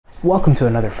Welcome to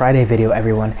another Friday video,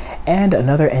 everyone, and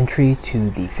another entry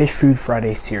to the Fish Food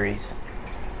Friday series.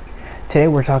 Today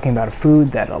we're talking about a food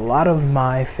that a lot of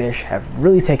my fish have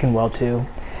really taken well to,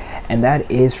 and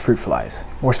that is fruit flies,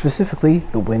 more specifically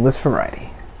the wingless variety.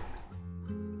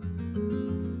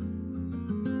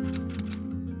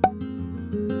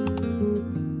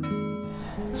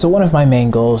 So one of my main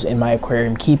goals in my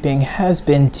aquarium keeping has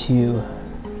been to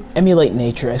emulate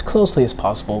nature as closely as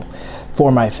possible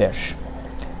for my fish.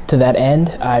 To that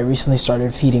end, I recently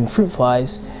started feeding fruit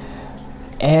flies,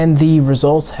 and the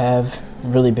results have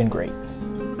really been great.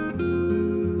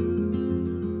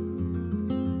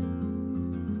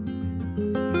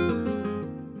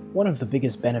 One of the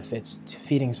biggest benefits to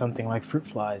feeding something like fruit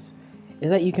flies is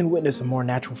that you can witness a more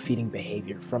natural feeding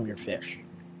behavior from your fish.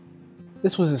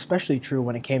 This was especially true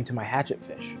when it came to my hatchet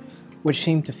fish, which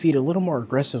seemed to feed a little more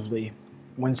aggressively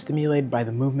when stimulated by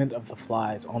the movement of the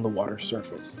flies on the water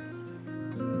surface.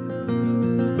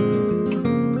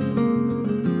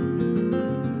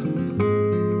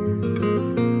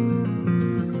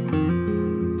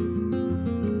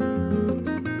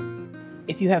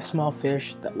 If you have small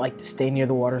fish that like to stay near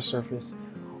the water surface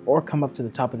or come up to the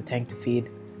top of the tank to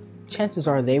feed, chances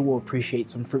are they will appreciate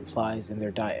some fruit flies in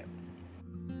their diet.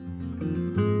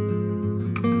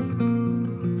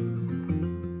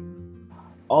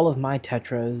 All of my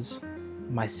tetras,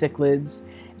 my cichlids,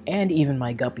 and even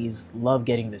my guppies love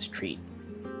getting this treat.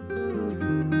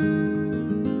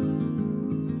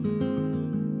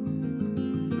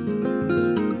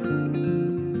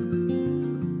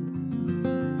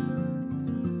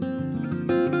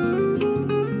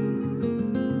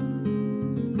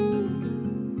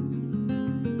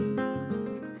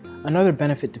 Another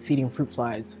benefit to feeding fruit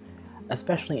flies,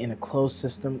 especially in a closed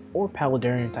system or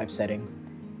paludarium type setting,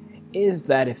 is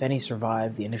that if any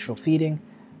survive the initial feeding,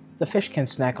 the fish can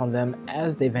snack on them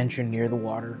as they venture near the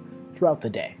water throughout the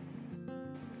day.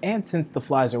 And since the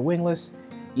flies are wingless,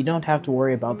 you don't have to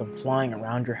worry about them flying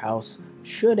around your house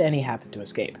should any happen to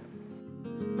escape.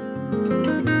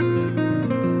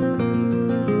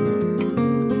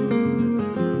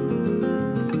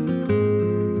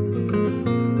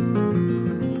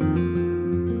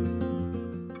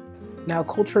 Now,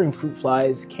 culturing fruit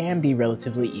flies can be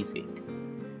relatively easy.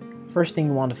 First thing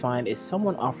you want to find is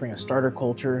someone offering a starter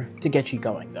culture to get you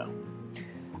going though.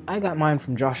 I got mine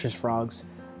from Josh's Frogs,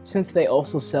 since they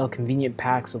also sell convenient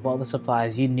packs of all the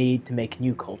supplies you need to make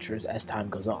new cultures as time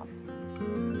goes on.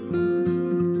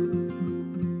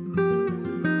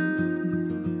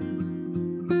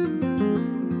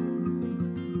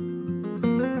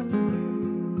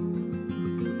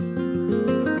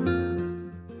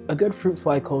 A good fruit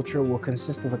fly culture will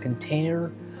consist of a container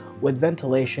with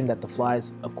ventilation that the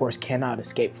flies, of course, cannot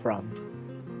escape from,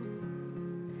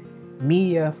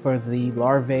 media for the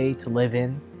larvae to live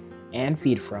in and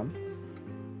feed from,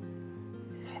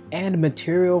 and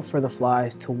material for the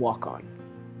flies to walk on.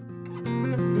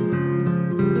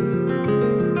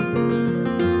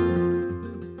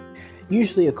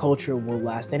 Usually a culture will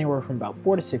last anywhere from about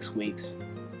 4 to 6 weeks.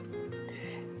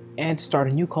 And to start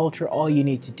a new culture, all you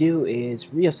need to do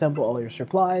is reassemble all your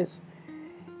supplies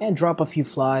and drop a few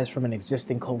flies from an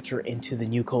existing culture into the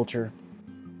new culture,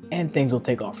 and things will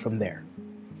take off from there.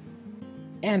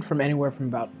 And from anywhere from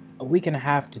about a week and a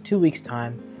half to 2 weeks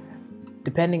time,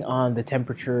 depending on the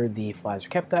temperature the flies are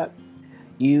kept at,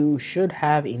 you should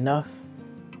have enough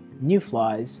new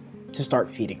flies to start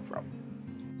feeding from.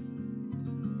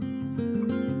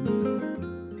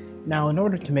 Now, in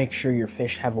order to make sure your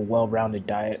fish have a well-rounded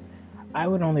diet, I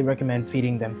would only recommend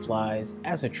feeding them flies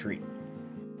as a treat.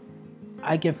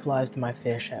 I give flies to my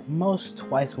fish at most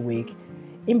twice a week,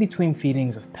 in between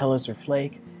feedings of pellets or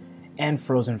flake and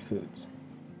frozen foods.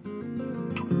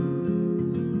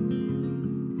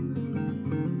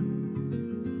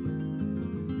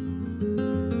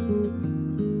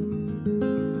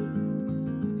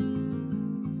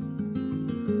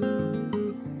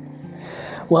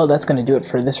 Well, that's going to do it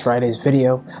for this Friday's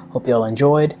video. Hope you all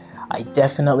enjoyed. I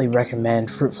definitely recommend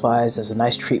fruit flies as a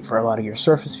nice treat for a lot of your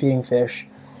surface feeding fish.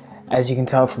 As you can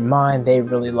tell from mine, they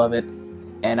really love it,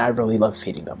 and I really love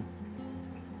feeding them.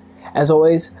 As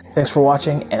always, thanks for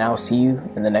watching, and I'll see you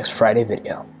in the next Friday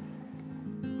video.